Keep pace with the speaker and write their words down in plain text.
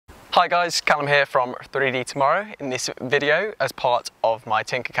Hi guys, Callum here from 3D Tomorrow. In this video, as part of my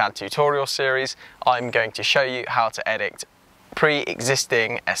TinkerCAD tutorial series, I'm going to show you how to edit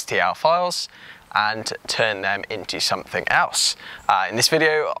pre-existing STL files and turn them into something else. In this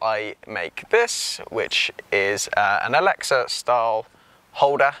video, I make this, which is an Alexa style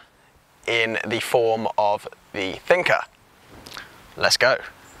holder in the form of the Thinker. Let's go.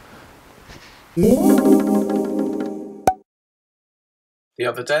 The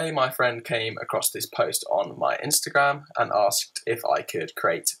other day, my friend came across this post on my Instagram and asked if I could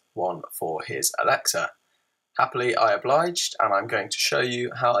create one for his Alexa. Happily, I obliged, and I'm going to show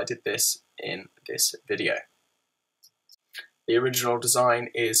you how I did this in this video. The original design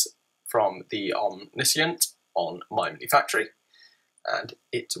is from the Omniscient on My Mini Factory, and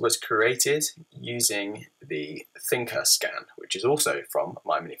it was created using the Thinker scan, which is also from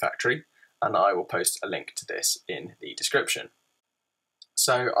My Mini Factory, and I will post a link to this in the description.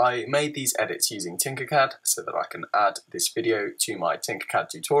 So I made these edits using TinkerCAD so that I can add this video to my TinkerCAD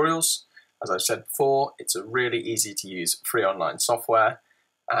tutorials. As I've said before, it's a really easy to use free online software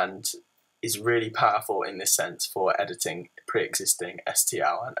and is really powerful in this sense for editing pre-existing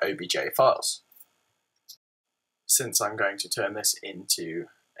STL and OBJ files. Since I'm going to turn this into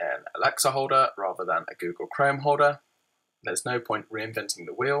an Alexa holder rather than a Google Chrome holder, there's no point reinventing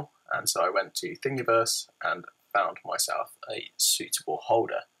the wheel, and so I went to Thingiverse and found myself a suitable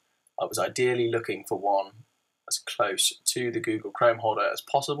holder. I was ideally looking for one as close to the Google Chrome holder as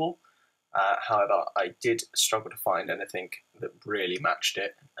possible. However, I did struggle to find anything that really matched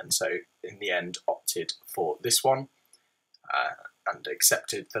it, and so in the end opted for this one and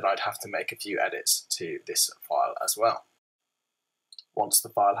accepted that I'd have to make a few edits to this file as well. Once the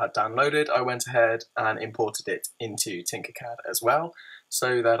file had downloaded, I went ahead and imported it into TinkerCAD as well,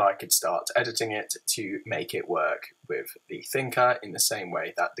 so that I could start editing it to make it work with the Thinker in the same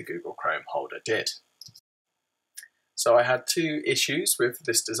way that the Google Chrome holder did. So I had two issues with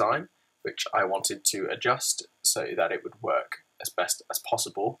this design, which I wanted to adjust so that it would work as best as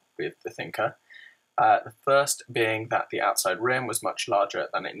possible with the Thinker. The first being that the outside rim was much larger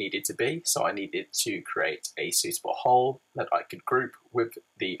than it needed to be, so I needed to create a suitable hole that I could group with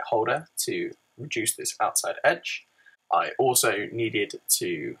the holder to reduce this outside edge. I also needed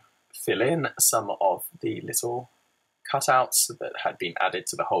to fill in some of the little cutouts that had been added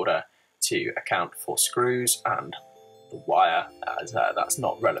to the holder to account for screws and the wire, as that's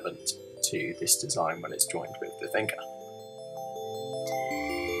not relevant to this design when it's joined with the Thinker.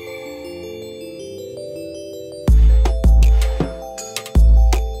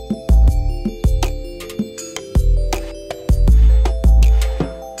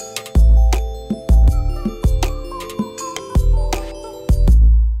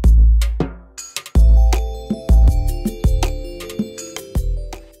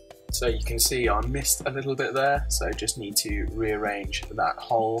 So you can see I missed a little bit there, so just need to rearrange that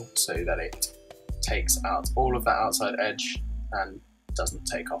hole so that it takes out all of that outside edge and doesn't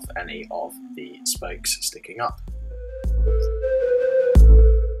take off any of the spokes sticking up.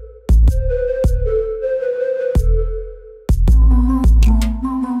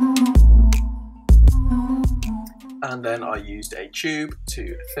 And then I used a tube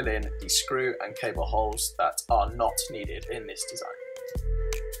to fill in the screw and cable holes that are not needed in this design.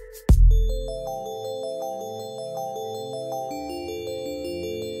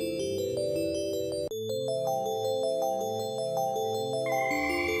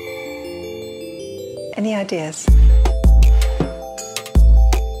 Any ideas?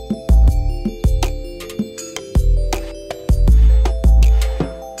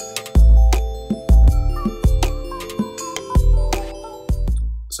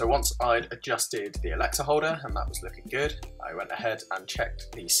 So once I'd adjusted the Alexa holder and that was looking good, I went ahead and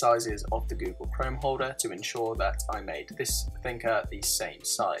checked the sizes of the Google Chrome holder to ensure that I made this Thinker the same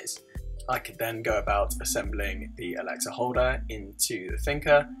size. I could then go about assembling the Alexa holder into the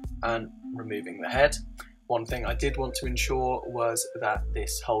Thinker and removing the head. One thing I did want to ensure was that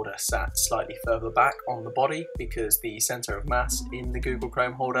this holder sat slightly further back on the body, because the center of mass in the Google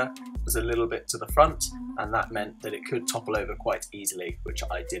Chrome holder was a little bit to the front, and that meant that it could topple over quite easily, which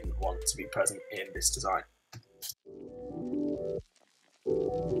I didn't want to be present in this design.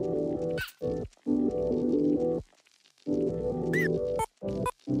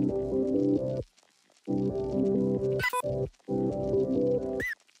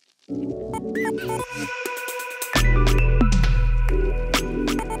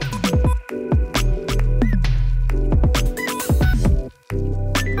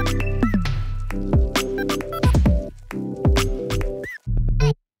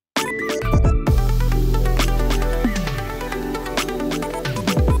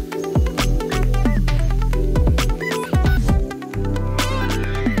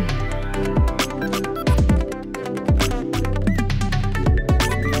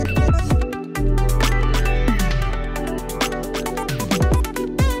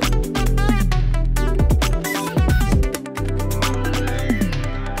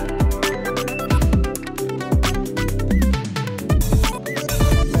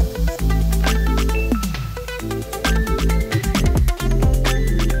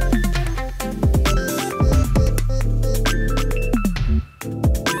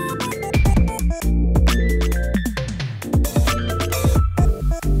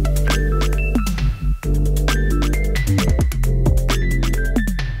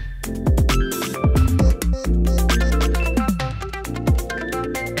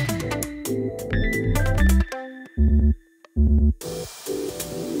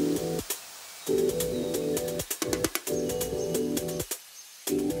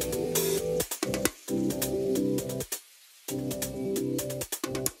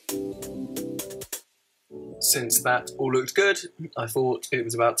 Since that all looked good, I thought it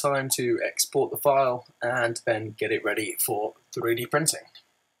was about time to export the file and then get it ready for 3D printing.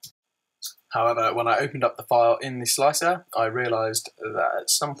 However, when I opened up the file in the slicer, I realised that at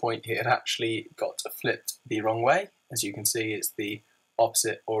some point it had actually got flipped the wrong way. As you can see, it's the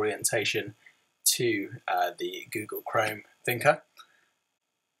opposite orientation to the Google Chrome Thinker.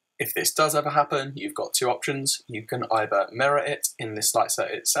 If this does ever happen, you've got two options. You can either mirror it in the slicer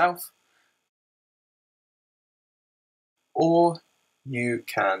itself, or you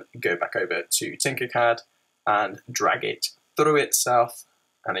can go back over to TinkerCAD and drag it through itself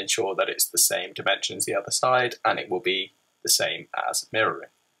and ensure that it's the same dimensions the other side, and it will be the same as mirroring.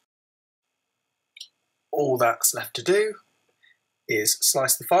 All that's left to do is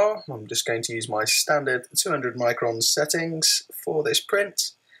slice the file. I'm just going to use my standard 200 micron settings for this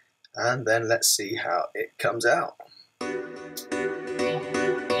print, and then let's see how it comes out.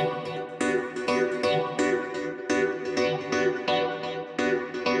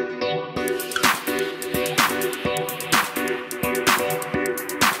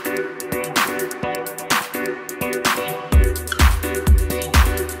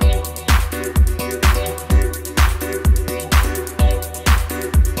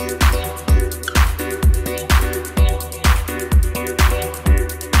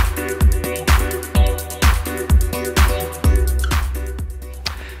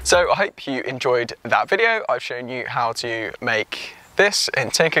 So I hope you enjoyed that video. I've shown you how to make this in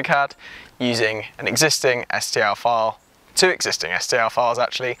TinkerCAD using an existing STL file, two existing STL files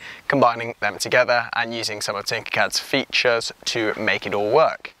actually, combining them together and using some of TinkerCAD's features to make it all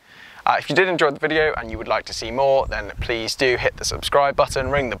work. If you did enjoy the video and you would like to see more, then please do hit the subscribe button,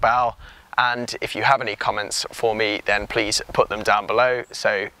 ring the bell, and if you have any comments for me, then please put them down below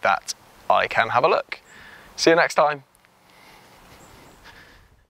so that I can have a look. See you next time.